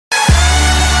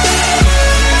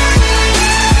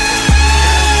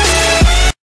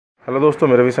Hello दोस्तों,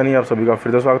 मेरा विशानी आप सभी का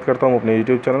फिर से स्वागत करता हूं अपने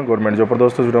यूट्यूब चैनल गवर्नमेंट जॉब पर।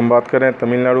 दोस्तों वीडियो में बात करें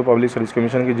तमिलनाडु पब्लिक सर्विस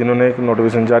कमीशन की, जिन्होंने एक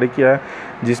नोटिफिकेशन जारी किया है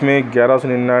जिसमें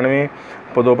 1199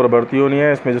 पदों पर भर्ती होनी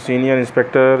है। इसमें जो सीनियर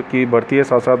इंस्पेक्टर की भर्ती है,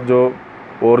 साथ साथ जो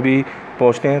और भी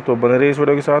पोस्टें हैं। तो बने रहिए इस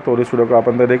वीडियो के साथ और इस वीडियो को आप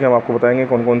अंदर देखें। हम आपको बताएंगे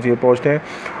कौन कौन सी ये पोस्ट हैं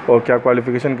और क्या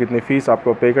क्वालिफिकेशन, कितनी फ़ीस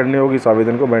आपको पे करनी होगी इस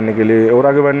आवेदन को भरने के लिए। और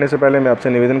आगे बढ़ने से पहले मैं आपसे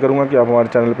निवेदन करूंगा कि आप हमारे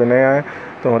चैनल पर नए आएँ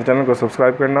तो हमारे चैनल को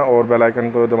सब्सक्राइब करना और बेल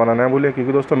आइकन को दबाना ना भूलें,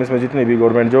 क्योंकि दोस्तों हम इसमें जितनी भी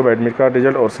government job, admit card,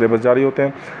 result और सिलेबस जारी होते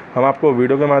हैं, हम आपको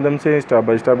वीडियो के माध्यम से स्टेप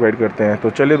बाय स्टेप गाइड करते हैं। तो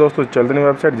चलिए दोस्तों, चलते हैं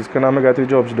वेबसाइट जिसका नाम है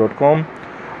gayatriyjobs.com।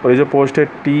 और ये जो पोस्ट है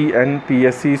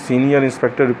TNPSC सीनियर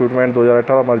इंस्पेक्टर रिक्रूटमेंट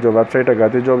 2018, हमारी जो वेबसाइट है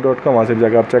gayatriyjobs.com, वहाँ से भी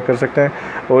जाकर आप चेक कर सकते हैं।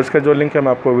 और इसका जो लिंक है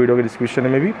मैं आपको वीडियो के डिस्क्रिप्शन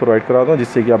में भी प्रोवाइड करा दूँ,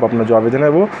 जिससे कि आप अपना जो आवेदन है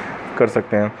वो कर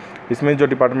सकते हैं। इसमें जो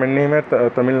डिपार्टमेंट नेम है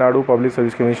तमिलनाडु पब्लिक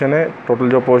सर्विस कमीशन है। टोटल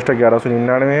जो पोस्ट है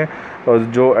 1199 है। और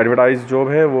जो एडवर्टाइज जॉब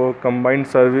है वो combined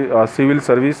civil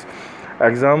service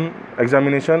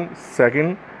examination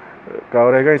second का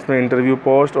रहेगा। इसमें इंटरव्यू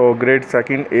पोस्ट और ग्रेड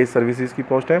सेकंड एज सर्विसेज की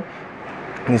पोस्ट है।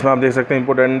 इसमें आप देख सकते हैं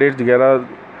इंपोर्टेंट डेट 11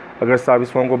 अगस्त आप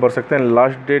इस फॉर्म को भर सकते हैं।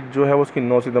 लास्ट डेट जो है वो उसकी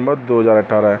 9 सितंबर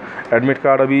 2018 है। एडमिट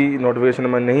कार्ड अभी नोटिफिकेशन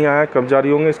में नहीं आया, कब जारी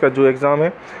होंगे। इसका जो एग्ज़ाम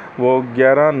है वो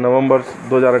 11 नवंबर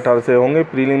 2018 से होंगे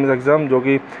प्रीलिम्स एग्ज़ाम, जो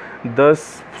कि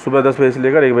सुबह 10 बजे से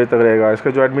लेकर 1 बजे तक रहेगा।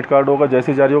 इसका जो एडमिट कार्ड होगा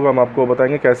जैसे ही जारी होगा हम आपको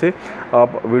बताएंगे कैसे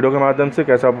आप वीडियो के माध्यम से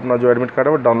कैसे आप अपना जो एडमिट कार्ड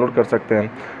है वो डाउनलोड कर सकते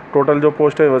हैं। टोटल जो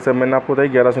पोस्ट है वैसे मैंने आपको बताई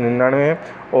 1199 है।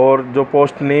 और जो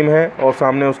पोस्ट नेम है और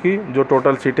सामने उसकी जो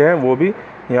टोटल सीटें हैं वो भी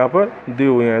यहाँ पर दी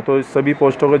हुई हैं। तो इस सभी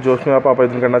पोस्टों के जो उसमें आप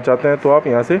आवेदन करना चाहते हैं तो आप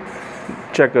यहाँ से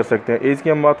चेक कर सकते हैं। एज की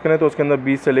हम बात करें तो उसके अंदर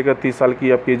 20 से लेकर 30 साल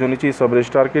की आपकी एज होनी चाहिए सब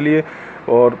रजिस्ट्रार के लिए।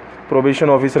 और प्रोबेशन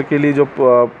ऑफिसर के लिए जो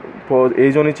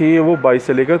एज होनी चाहिए वो 22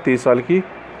 से लेकर 30 साल की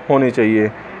होनी चाहिए।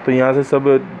 तो यहाँ से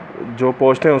सब जो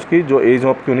पोस्ट हैं उसकी जो एज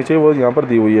आपकी होनी चाहिए वो यहाँ पर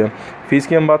दी हुई है। फ़ीस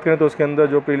की हम बात करें तो उसके अंदर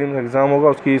जो प्रीलिम्स एग्ज़ाम होगा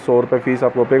उसकी 100 रुपये फ़ीस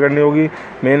आपको पे करनी होगी।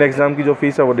 मेन एग्ज़ाम की जो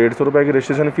फ़ीस है वो 150 रुपये की,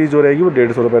 रजिस्ट्रेशन फ़ीस जो रहेगी वो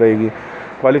 150 रुपये रहेगी।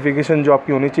 क्वालिफिकेशन जो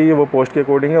आपकी होनी चाहिए वो पोस्ट के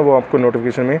अकॉर्डिंग है, वो आपको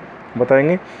नोटिफिकेशन में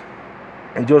बताएंगे।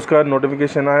 जो उसका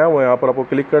नोटिफिकेशन आया वो यहाँ पर आपको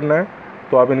क्लिक करना है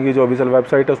तो आप इनकी जो ऑफिशियल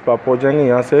वेबसाइट है उस पर आप पहुँच जाएंगे।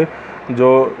 यहाँ से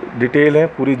जो डिटेल है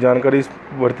पूरी जानकारी इस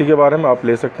भर्ती के बारे में आप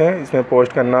ले सकते हैं। इसमें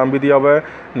पोस्ट का नाम भी दिया हुआ है,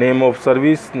 name of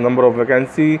service, number of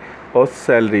vacancy और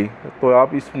सैलरी। तो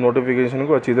आप इस नोटिफिकेशन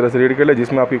को अच्छी तरह से रीड कर लें,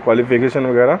 जिसमें आपकी क्वालिफिकेशन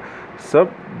वगैरह सब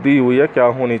दी हुई है, क्या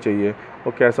होनी चाहिए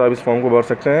और कैसा आप इस फॉर्म को भर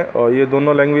सकते हैं। और ये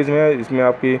दोनों लैंग्वेज में है, इसमें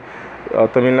आपकी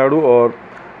तमिलनाडु और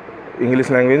इंग्लिश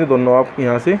लैंग्वेज में दोनों आप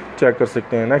यहाँ से चेक कर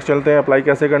सकते हैं। नेक्स्ट चलते हैं, अप्लाई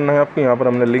कैसे करना है आपको। यहाँ पर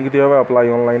हमने लिंक दिया हुआ है, अप्लाई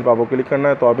ऑनलाइन पर आपको क्लिक करना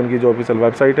है तो आप इनकी जो ऑफिशियल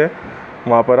वेबसाइट है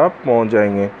वहाँ पर आप पहुँच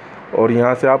जाएंगे और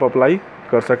यहाँ से आप अप्लाई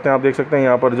कर सकते हैं। आप देख सकते हैं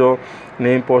यहाँ पर जो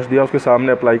नेम पोस्ट दिया उसके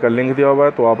सामने अप्लाई का लिंक दिया हुआ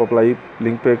है, तो आप अप्लाई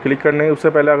लिंक पे क्लिक करने उससे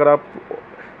पहले अगर आप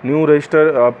न्यू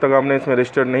रजिस्टर अब तक आपने इसमें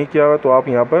रजिस्टर नहीं किया हुआ तो आप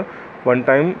यहाँ पर वन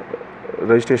टाइम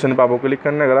रजिस्ट्रेशन पर आपको क्लिक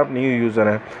करना है। अगर आप न्यू यूज़र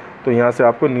हैं तो यहाँ से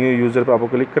आपको न्यू यूज़र पर आपको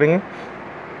क्लिक करेंगे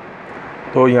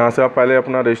तो यहाँ से आप पहले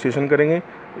अपना रजिस्ट्रेशन करेंगे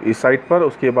इस साइट पर,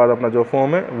 उसके बाद अपना जो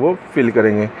फॉर्म है वो फिल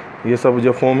करेंगे। ये सब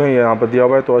जो फॉर्म है यहाँ पर दिया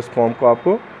हुआ है तो इस फॉर्म को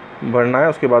आपको भरना है।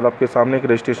 उसके बाद आपके सामने एक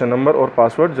रजिस्ट्रेशन नंबर और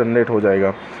पासवर्ड जनरेट हो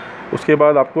जाएगा। उसके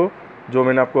बाद आपको जो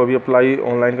मैंने आपको अभी अप्लाई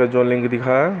ऑनलाइन का जो लिंक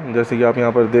दिखाया है, जैसे कि आप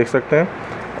यहाँ पर देख सकते हैं,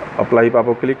 अप्लाई पर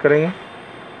आपको क्लिक करेंगे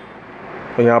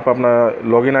तो यहाँ पर अपना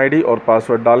लॉगिन आईडी और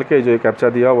पासवर्ड डाल के जो एक कैप्चा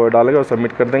दिया वो डालेगा और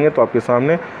सबमिट कर देंगे तो आपके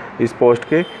सामने इस पोस्ट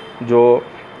के जो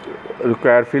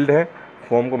रिक्वायर फील्ड है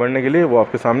फॉर्म को भरने के लिए वो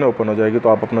आपके सामने ओपन हो जाएगी। तो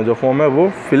आप अपना जो फॉर्म है वो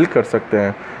फिल कर सकते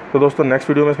हैं। तो दोस्तों नेक्स्ट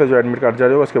वीडियो में इसका जो एडमिट कार्ड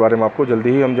जारी होगा उसके बारे में आपको जल्दी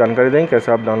ही हम जानकारी देंगे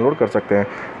कैसे आप डाउनलोड कर सकते हैं।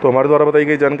 तो हमारे द्वारा बताई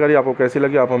गई जानकारी आपको कैसी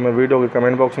लगी आप हमें वीडियो के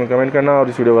कमेंट बॉक्स में कमेंट करना और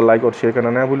इस वीडियो को लाइक और शेयर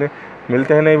करना ना भूलें।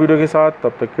 मिलते हैं नई वीडियो के साथ,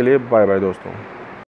 तब तक के लिए बाय बाय दोस्तों।